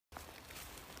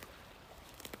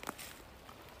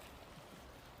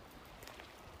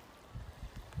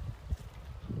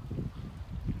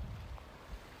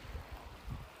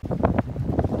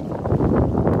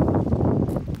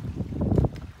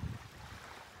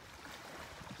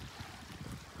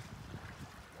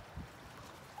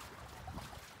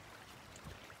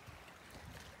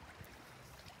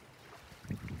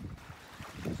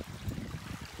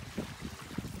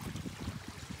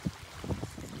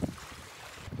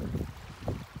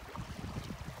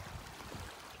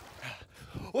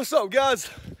What's up, guys?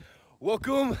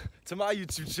 Welcome to my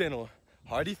YouTube channel,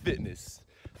 Hardee Fitness.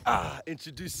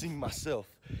 Introducing myself,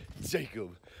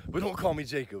 Jacob. But don't call me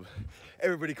Jacob.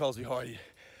 Everybody calls me Hardee.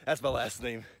 That's my last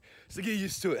name. So get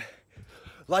used to it.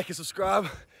 Like and subscribe,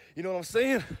 you know what I'm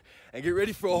saying? And get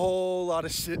ready for a whole lot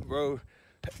of shit, bro,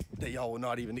 that y'all will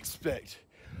not even expect.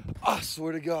 I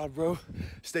swear to God, bro.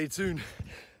 Stay tuned.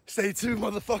 Stay tuned,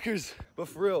 motherfuckers. But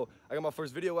for real, I got my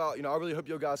first video out. You know, I really hope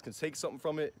you guys can take something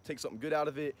from it, take something good out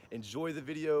of it, enjoy the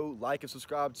video, like and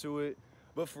subscribe to it.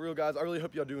 But for real, guys, I really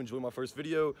hope y'all do enjoy my first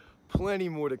video. Plenty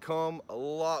more to come, a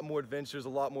lot more adventures, a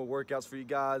lot more workouts for you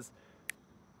guys.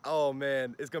 Oh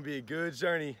man, it's gonna be a good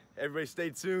journey. Everybody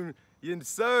stay tuned. Yes,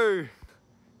 sir.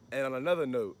 And on another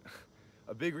note,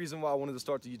 a big reason why I wanted to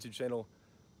start the YouTube channel,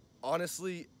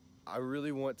 honestly, I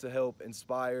really want to help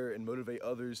inspire and motivate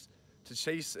others to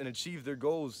chase and achieve their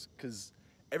goals, because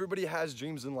everybody has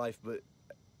dreams in life, but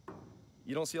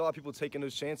you don't see a lot of people taking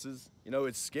those chances. You know,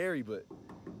 it's scary, but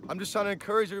I'm just trying to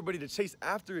encourage everybody to chase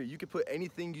after it. You can put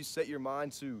anything you set your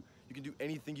mind to. You can do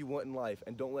anything you want in life,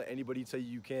 and don't let anybody tell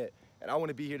you can't. And I want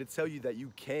to be here to tell you that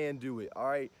you can do it, all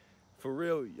right? For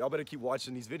real, y'all better keep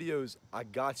watching these videos. I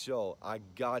got y'all. I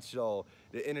got y'all.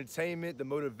 The entertainment, the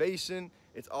motivation,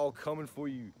 it's all coming for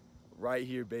you right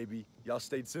here, baby. Y'all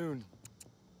stay tuned.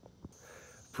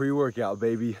 Pre-workout,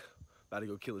 baby. About to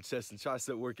go kill a chest and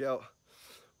tricep workout.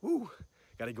 Woo.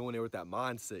 Gotta go in there with that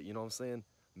mindset, you know what I'm saying?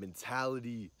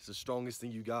 Mentality is the strongest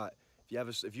thing you got.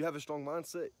 If you have a strong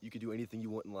mindset, you can do anything you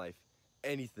want in life.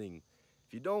 Anything.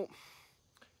 If you don't,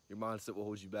 your mindset will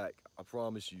hold you back. I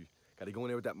promise you. Gotta go in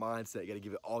there with that mindset. Gotta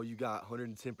give it all you got,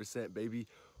 110%, baby.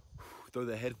 Throw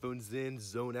the headphones in,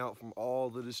 zone out from all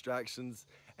the distractions,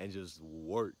 and just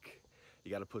work.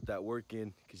 You gotta put that work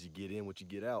in, because you get in what you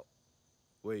get out.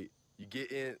 Wait, you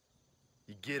get in,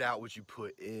 you get out what you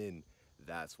put in.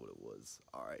 That's what it was,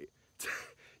 all right?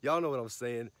 Y'all know what I'm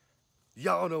saying.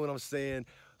 Y'all know what I'm saying.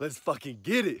 Let's fucking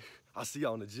get it. I'll see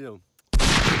y'all in the gym.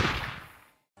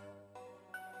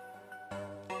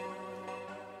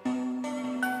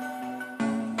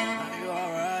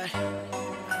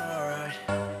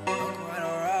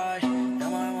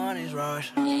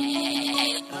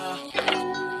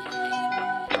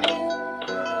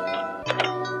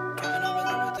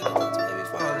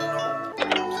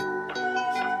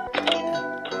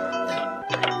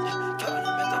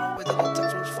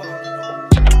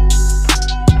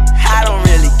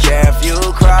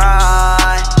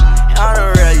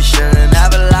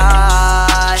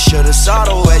 Saw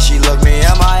the way she looked me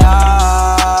in my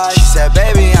eyes. She said,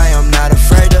 baby, I am not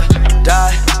afraid to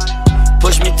die.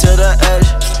 Push me to the edge,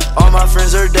 all my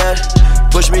friends are dead.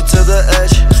 Push me to the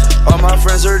edge, all my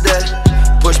friends are dead.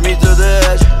 Push me to the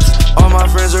edge, all my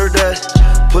friends are dead.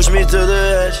 Push me to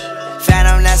the edge.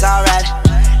 Phantom, that's alright.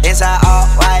 Inside all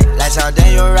white, like something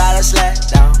you ride a sled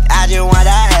down. I just want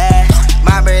that head.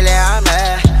 My bracelet, I'm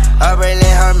mad. Her bracelet,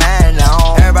 her man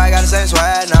now. Everybody got the same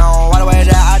swag now. All the way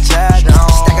that I chat now.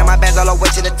 Stacking my bands all the way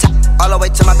to the top, all the way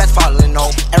to my bed falling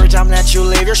over. Every time that you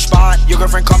leave your spot, your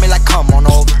girlfriend call me like, come on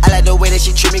over. I like the way that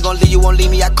she treat me, gon' leave you, won't leave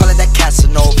me. I call it that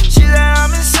Casanova. She said I'm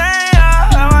insane,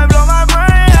 I might blow my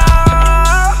brain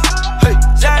out. Hey,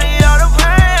 Johnny, all the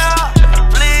pain out.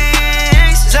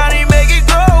 Please, Johnny, make it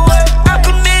go away. I'm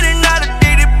committed, not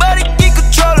addicted, but it keep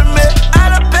controlling me.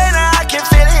 Out of pain, I can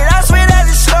feel it. I swear that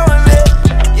it's slowing me.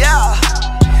 Yeah,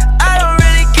 I don't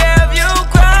really care if you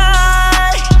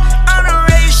cry. I'm the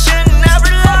way you should never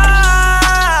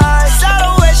lie. Saw the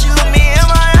way she looked me in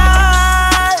my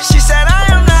eyes. She said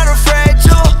I am not afraid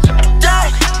to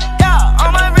die. Yeah,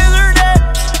 all my friends are dead.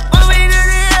 Put me to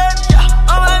the edge.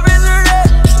 Yeah, all my friends are dead.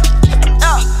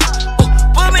 Yeah,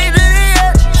 put me to the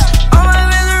edge. All my friends are dead. Yeah, all my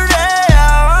friends are dead.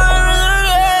 Yeah.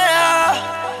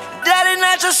 That is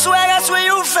not your swag, I swear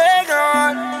you fake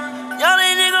on. Y'all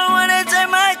ain't nigga wanna take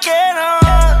my kid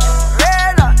on.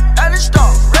 Red on, that is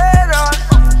stone, red on.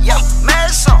 Yeah,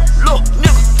 mad song, look,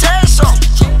 nigga, test on.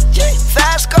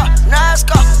 Fast car, nice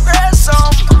car, red song.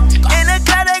 In the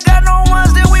car, they got no ones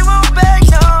that we won't beg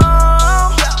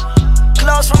them.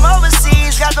 Clothes from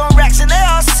overseas, got them racks and they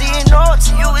all see. No,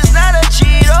 to you it's not a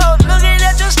Cheeto. Looking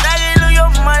at your stacking, look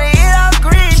your money, it all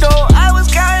green though. I was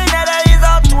counting that it's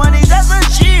all 20s, that's a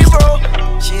G, bro.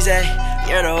 She said,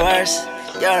 you're the worst.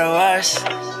 You're the worst.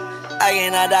 I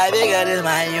cannot die bigger, this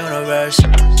my universe.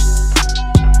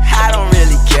 I don't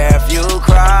really care if you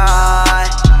cry.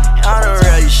 On the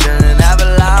real, you shouldn't ever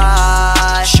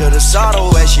lie. Should've saw the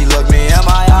way she looked me in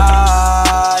my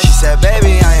eyes. She said,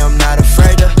 baby, I am not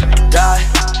afraid to die.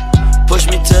 Push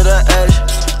me to the edge,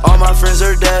 all my friends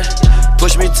are dead.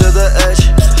 Push me to the edge,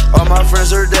 all my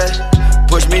friends are dead.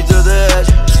 Push me to the edge,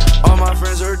 all my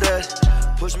friends are dead.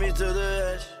 Push me to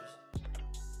the edge.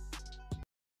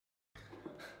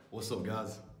 What's up,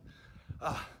 guys?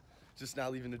 Just now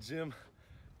leaving the gym.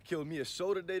 Killed me a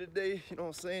shoulder day today, you know what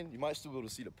I'm saying? You might still be able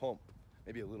to see the pump,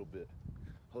 maybe a little bit.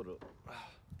 Hold up.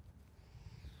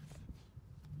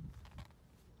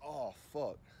 Oh,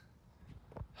 fuck.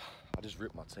 I just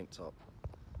ripped my tank top.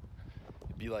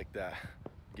 It'd be like that.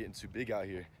 I'm getting too big out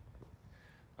here.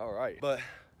 All right, but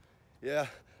yeah,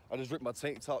 I just ripped my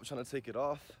tank top trying to take it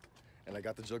off, and I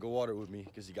got the jug of water with me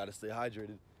because you got to stay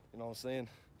hydrated, you know what I'm saying?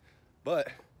 But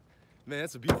man,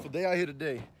 it's a beautiful day out here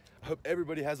today. I hope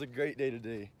everybody has a great day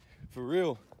today. For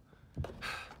real.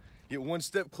 Get one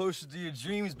step closer to your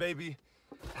dreams, baby.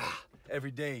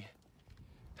 Every day.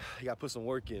 You gotta put some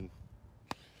work in. You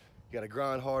gotta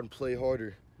grind hard and play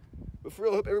harder. But for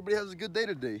real, I hope everybody has a good day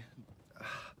today.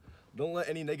 Don't let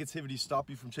any negativity stop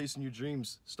you from chasing your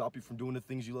dreams, stop you from doing the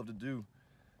things you love to do.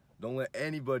 Don't let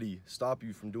anybody stop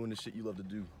you from doing the shit you love to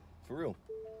do. For real.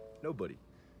 Nobody.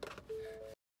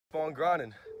 Keep on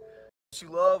grinding. What you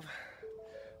love,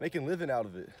 making living out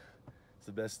of it. It's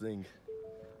the best thing.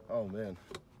 Oh man.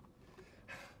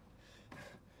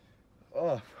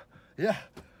 Oh, yeah.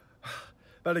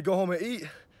 About to go home and eat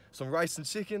some rice and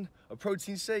chicken, a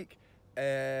protein shake,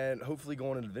 and hopefully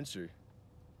go on an adventure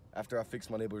after I fix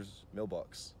my neighbor's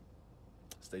mailbox.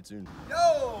 Stay tuned. Yo!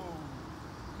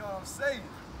 You know what I'm saying?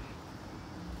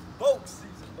 Boat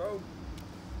season, bro.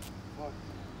 Fuck.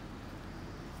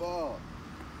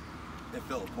 It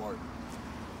fell apart.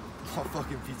 My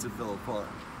fucking pizza fell apart.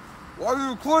 Why are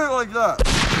you recording it like that?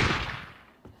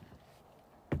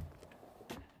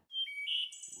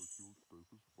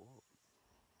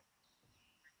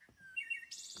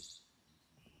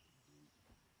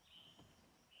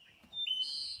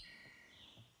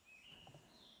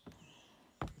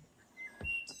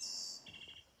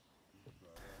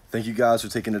 Thank you guys for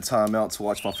taking the time out to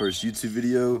watch my first YouTube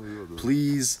video.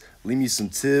 Please leave me some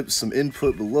tips, some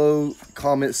input below,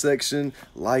 comment section,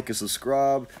 like and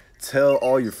subscribe. Tell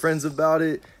all your friends about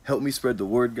it. Help me spread the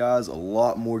word, guys. A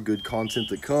lot more good content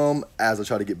to come as I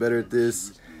try to get better at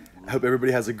this. I hope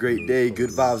everybody has a great day. Good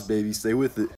vibes, baby. Stay with it.